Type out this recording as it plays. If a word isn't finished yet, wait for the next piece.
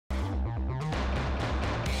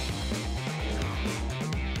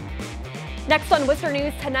Next on Worcester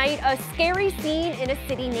News tonight, a scary scene in a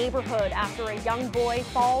city neighborhood after a young boy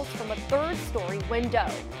falls from a third-story window.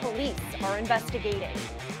 Police are investigating.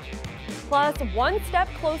 Plus, one step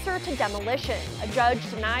closer to demolition. A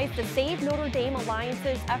judge denies the Save Notre Dame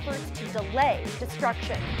Alliance's efforts to delay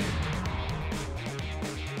destruction.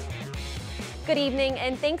 Good evening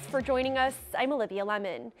and thanks for joining us. I'm Olivia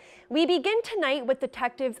Lemon. We begin tonight with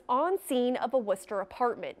detectives on scene of a Worcester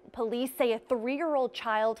apartment. Police say a 3-year-old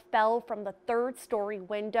child fell from the third-story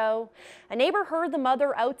window. A neighbor heard the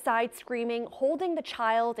mother outside screaming, holding the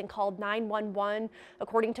child, and called 911.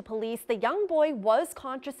 According to police, the young boy was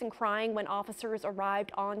conscious and crying when officers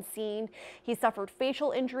arrived on scene. He suffered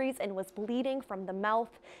facial injuries and was bleeding from the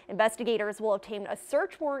mouth. Investigators will obtain a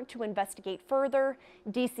search warrant to investigate further.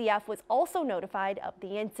 DCF was also notified of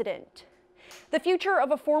the incident. The future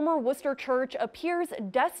of a former Worcester church appears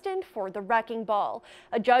destined for the wrecking ball.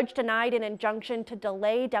 A judge denied an injunction to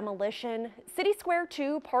delay demolition. City Square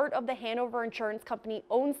 2, part of the Hanover Insurance Company,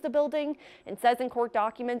 owns the building and says in court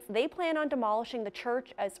documents they plan on demolishing the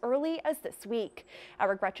church as early as this week.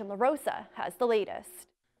 Our Gretchen LaRosa has the latest.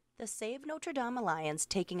 The Save Notre Dame Alliance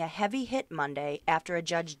taking a heavy hit Monday after a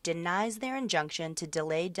judge denies their injunction to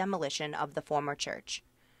delay demolition of the former church.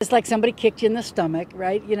 It's like somebody kicked you in the stomach,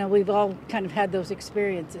 right? You know, we've all kind of had those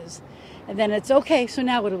experiences. And then it's okay, so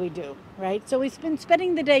now what do we do, right? So we've been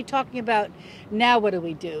spending the day talking about now what do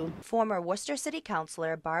we do. Former Worcester City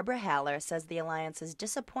Councilor Barbara Haller says the Alliance is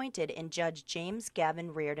disappointed in Judge James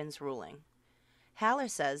Gavin Reardon's ruling. Haller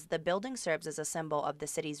says the building serves as a symbol of the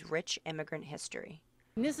city's rich immigrant history.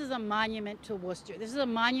 And this is a monument to Worcester. This is a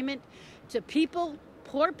monument to people,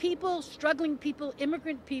 poor people, struggling people,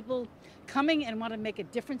 immigrant people, coming and want to make a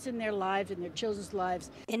difference in their lives and their children's lives.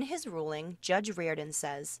 In his ruling, Judge Reardon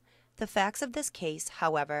says, the facts of this case,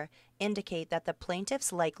 however, indicate that the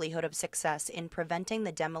plaintiff's likelihood of success in preventing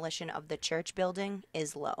the demolition of the church building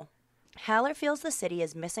is low. Haller feels the city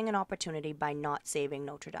is missing an opportunity by not saving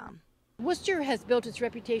Notre Dame. Worcester has built its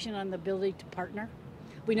reputation on the ability to partner.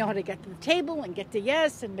 We know how to get to the table and get to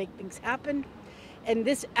yes and make things happen. And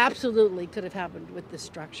this absolutely could have happened with this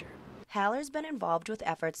structure. Haller's been involved with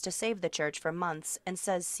efforts to save the church for months and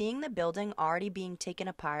says seeing the building already being taken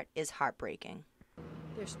apart is heartbreaking.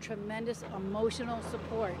 There's tremendous emotional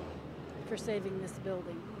support for saving this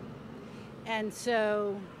building. And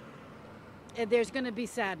so there's going to be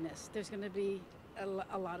sadness. There's going to be a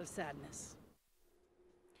lot of sadness.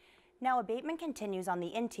 Now, abatement continues on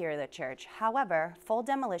the interior of the church. However, full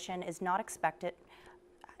demolition is not expected.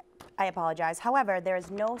 I apologize. However, there is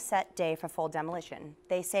no set day for full demolition.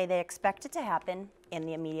 They say they expect it to happen in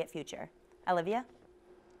the immediate future. Olivia?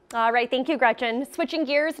 All right, thank you, Gretchen. Switching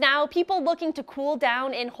gears now, people looking to cool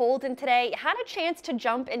down in Holden today had a chance to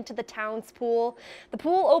jump into the town's pool. The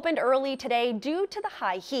pool opened early today due to the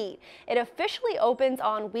high heat. It officially opens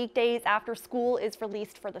on weekdays after school is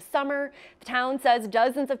released for the summer. The town says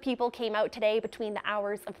dozens of people came out today between the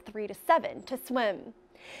hours of 3 to 7 to swim.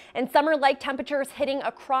 And summer-like temperatures hitting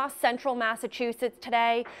across central Massachusetts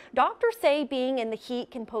today. Doctors say being in the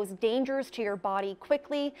heat can pose dangers to your body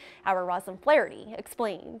quickly. Our Rosalind Flaherty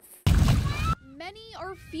explains. Many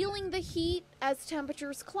are feeling the heat as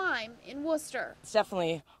temperatures climb in Worcester. It's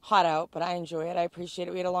definitely hot out, but I enjoy it. I appreciate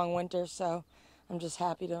it. We had a long winter, so I'm just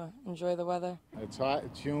happy to enjoy the weather. It's hot,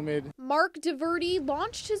 it's humid. Mark DeVerde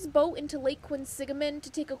launched his boat into Lake Quinsigamon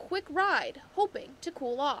to take a quick ride, hoping to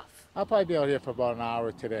cool off. I'll probably be out here for about an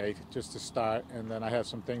hour today just to start, and then I have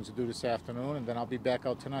some things to do this afternoon, and then I'll be back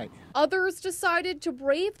out tonight. Others decided to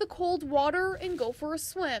brave the cold water and go for a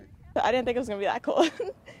swim. I didn't think it was going to be that cold.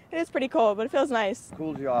 It is pretty cold, but it feels nice.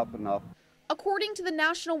 Cools you off enough. According to the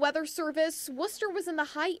National Weather Service, Worcester was in the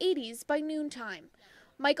high 80s by noontime.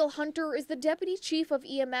 Michael Hunter is the deputy chief of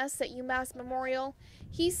EMS at UMass Memorial.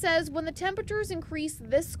 He says when the temperatures increase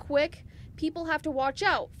this quick, people have to watch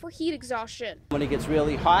out for heat exhaustion. When it gets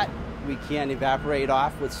really hot, we can't evaporate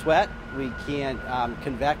off with sweat. We can't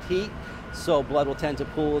convect heat, so blood will tend to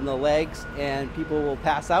pool in the legs and people will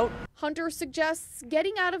pass out. Hunter suggests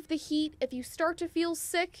getting out of the heat if you start to feel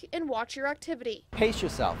sick and watch your activity. Pace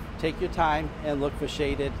yourself. Take your time and look for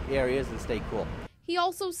shaded areas and stay cool. He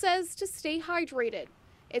also says to stay hydrated.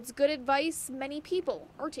 It's good advice many people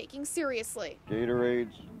are taking seriously.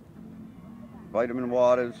 Gatorades, vitamin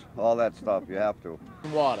waters, all that stuff, you have to.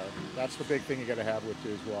 Water, that's the big thing you gotta have with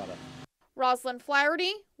you is water. Rosalind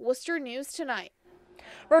Flaherty, Worcester News Tonight.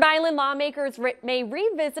 Rhode Island lawmakers may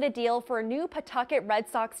revisit a deal for a new Pawtucket Red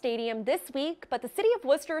Sox stadium this week, but the city of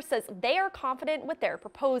Worcester says they are confident with their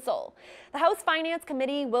proposal. The House Finance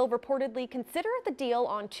Committee will reportedly consider the deal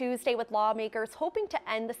on Tuesday, with lawmakers hoping to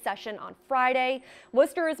end the session on Friday.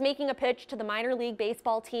 Worcester is making a pitch to the minor league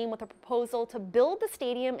baseball team with a proposal to build the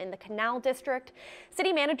stadium in the Canal District.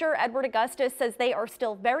 City Manager Edward Augustus says they are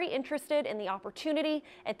still very interested in the opportunity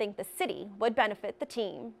and think the city would benefit the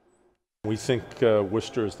team. We think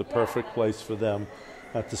Worcester is the perfect place for them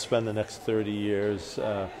to spend the next 30 years.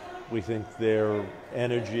 We think their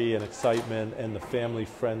energy and excitement and the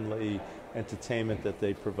family-friendly entertainment that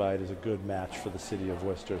they provide is a good match for the city of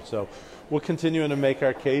Worcester. So we're continuing to make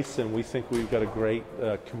our case, and we think we've got a great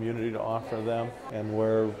community to offer them, and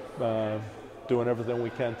we're doing everything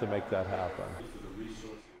we can to make that happen.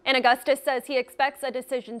 And Augustus says he expects a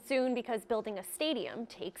decision soon because building a stadium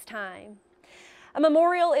takes time. A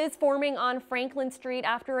memorial is forming on Franklin Street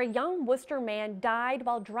after a young Worcester man died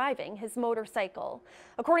while driving his motorcycle.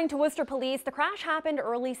 According to Worcester police, the crash happened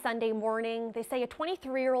early Sunday morning. They say a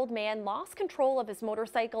 23-year-old man lost control of his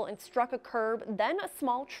motorcycle and struck a curb, then a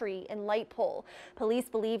small tree and light pole. Police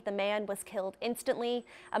believe the man was killed instantly.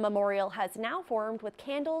 A memorial has now formed with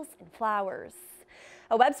candles and flowers.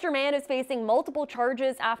 A Webster man is facing multiple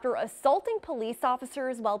charges after assaulting police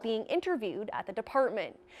officers while being interviewed at the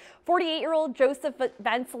department. 48-year-old Joseph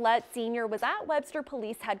Vancelet Sr. was at Webster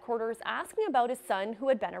Police Headquarters asking about his son who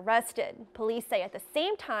had been arrested. Police say at the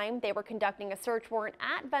same time they were conducting a search warrant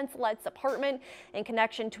at Vancelet's apartment in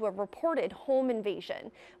connection to a reported home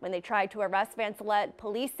invasion. When they tried to arrest Vancelet,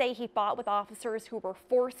 police say he fought with officers who were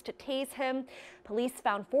forced to tase him. Police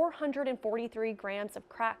found 443 grams of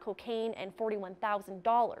crack cocaine and $41,000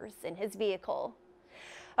 in his vehicle.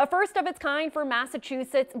 A first of its kind for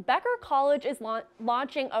Massachusetts, Becker College is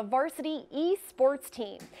launching a varsity esports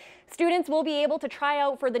team. Students will be able to try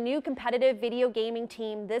out for the new competitive video gaming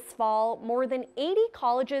team this fall. More than 80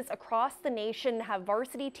 colleges across the nation have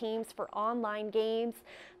varsity teams for online games.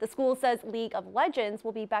 The school says League of Legends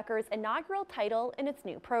will be Becker's inaugural title in its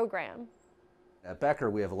new program. At Becker,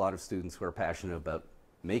 we have a lot of students who are passionate about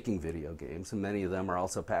making video games, and many of them are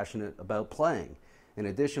also passionate about playing. In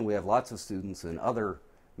addition, we have lots of students in other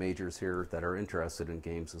majors here that are interested in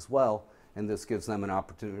games as well, and this gives them an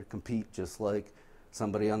opportunity to compete just like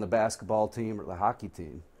somebody on the basketball team or the hockey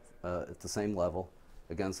team at the same level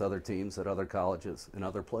against other teams at other colleges and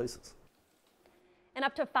other places. And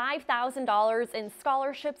up to $5,000 in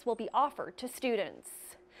scholarships will be offered to students.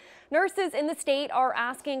 Nurses in the state are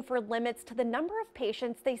asking for limits to the number of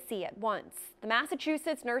patients they see at once. The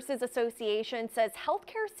Massachusetts Nurses Association says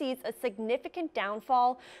healthcare sees a significant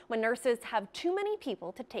downfall when nurses have too many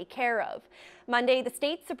people to take care of. Monday, the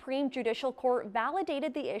state Supreme Judicial Court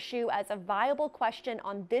validated the issue as a viable question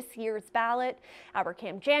on this year's ballot. Our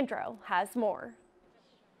Cam Jandro has more.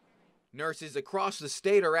 Nurses across the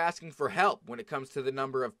state are asking for help when it comes to the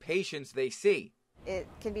number of patients they see. It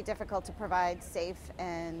can be difficult to provide safe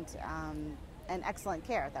and excellent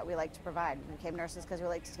care that we like to provide. We became nurses because we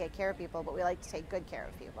like to take care of people, but we like to take good care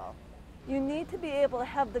of people. You need to be able to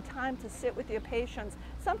have the time to sit with your patients.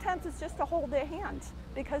 Sometimes it's just to hold their hands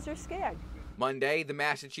because you're scared. Monday, the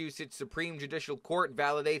Massachusetts Supreme Judicial Court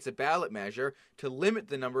validates a ballot measure to limit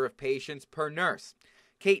the number of patients per nurse.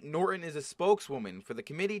 Kate Norton is a spokeswoman for the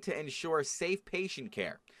Committee to Ensure Safe Patient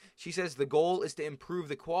Care. She says the goal is to improve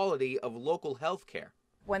the quality of local health care.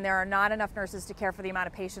 When there are not enough nurses to care for the amount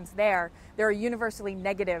of patients there are universally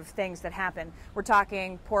negative things that happen. We're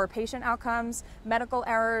talking poor patient outcomes, medical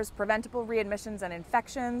errors, preventable readmissions and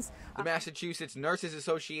infections. The Massachusetts Nurses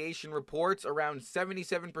Association reports around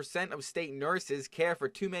 77% of state nurses care for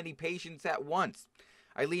too many patients at once.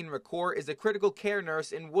 Eileen Ricoeur is a critical care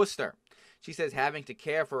nurse in Worcester. She says having to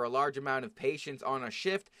care for a large amount of patients on a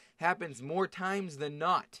shift happens more times than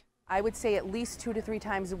not. I would say at least 2 to 3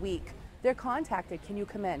 times a week. They're contacted, can you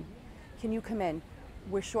come in? Can you come in?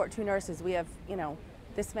 We're short 2 nurses, we have,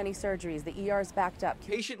 this many surgeries, the ER's backed up.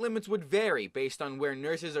 Patient limits would vary based on where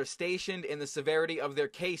nurses are stationed and the severity of their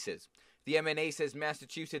cases. The MNA says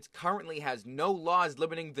Massachusetts currently has no laws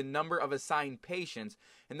limiting the number of assigned patients,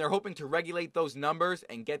 and they're hoping to regulate those numbers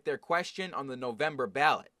and get their question on the November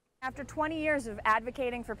ballot. After 20 years of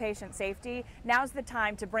advocating for patient safety, now's the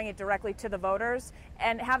time to bring it directly to the voters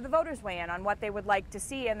and have the voters weigh in on what they would like to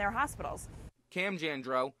see in their hospitals. Cam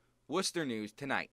Jandro, Worcester News Tonight.